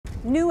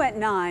New at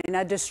 9,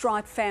 a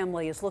distraught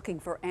family is looking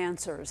for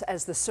answers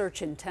as the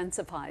search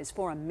intensifies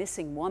for a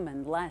missing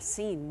woman last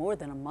seen more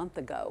than a month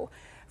ago.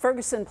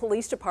 Ferguson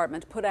Police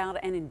Department put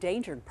out an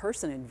endangered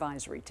person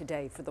advisory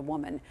today for the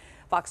woman.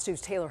 Fox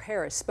 2's Taylor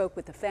Harris spoke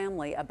with the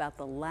family about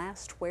the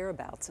last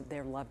whereabouts of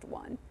their loved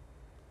one.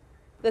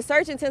 The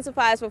search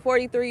intensifies for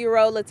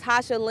 43-year-old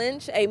Lastasha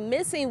Lynch, a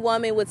missing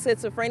woman with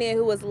schizophrenia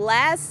who was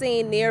last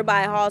seen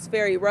nearby Halls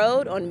Ferry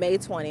Road on May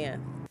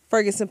 20th.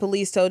 Ferguson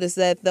police told us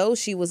that though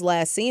she was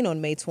last seen on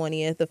May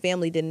 20th, the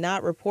family did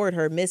not report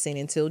her missing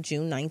until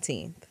June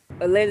 19th.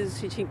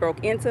 Allegedly, she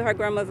broke into her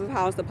grandmother's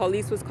house. The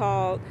police was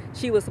called.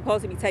 She was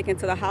supposed to be taken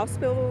to the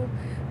hospital.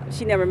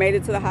 She never made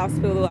it to the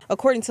hospital.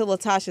 According to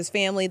Latasha's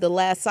family, the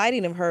last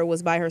sighting of her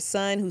was by her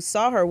son, who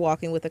saw her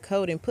walking with a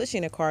coat and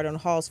pushing a cart on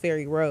Halls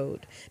Ferry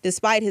Road.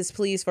 Despite his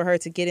pleas for her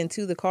to get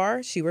into the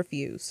car, she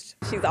refused.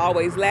 She's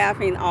always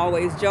laughing,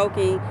 always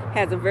joking,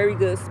 has a very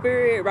good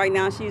spirit. Right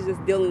now, she's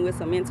just dealing with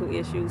some mental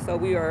issues, so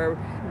we are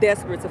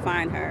desperate to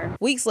find her.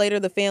 Weeks later,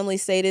 the family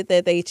stated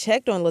that they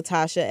checked on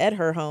Lastasha at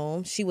her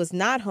home. She was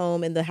not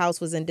home and the house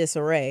was in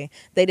disarray.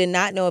 They did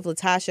not know if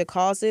Lastasha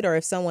caused it or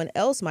if someone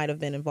else might have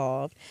been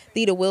involved.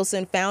 Theda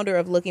Wilson, founder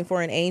of Looking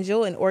for an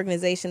Angel, an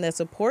organization that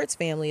supports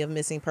family of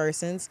missing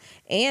persons,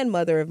 and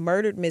mother of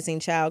murdered missing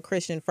child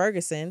Christian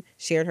Ferguson,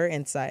 shared her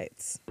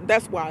insights.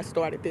 That's why I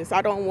started this.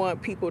 I don't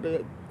want people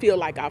to feel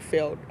like I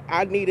felt.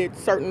 I needed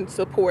certain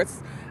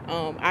supports.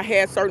 I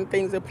had certain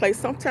things in place.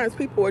 Sometimes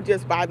people are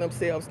just by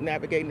themselves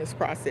navigating this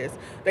process.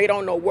 They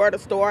don't know where to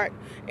start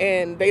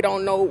and they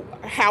don't know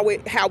how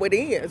it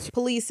ends.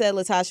 Police said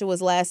Lastasha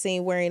was last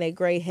seen wearing a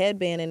gray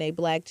headband and a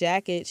black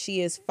jacket.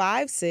 She is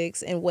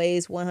 5'6" and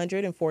weighs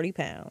 140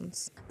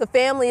 pounds. The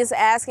family is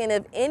asking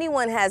if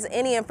anyone has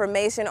any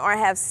information or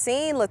have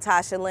seen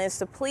Lastasha Lynch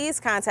to please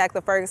contact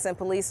the Ferguson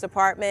Police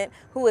Department,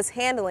 who is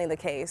handling the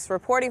case.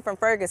 Reporting from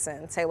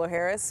Ferguson, Taylor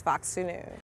Harris, Fox 2 News.